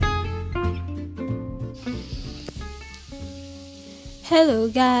Hello,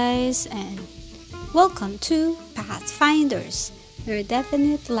 guys, and welcome to Pathfinders, your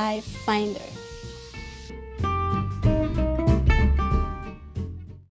definite life finder.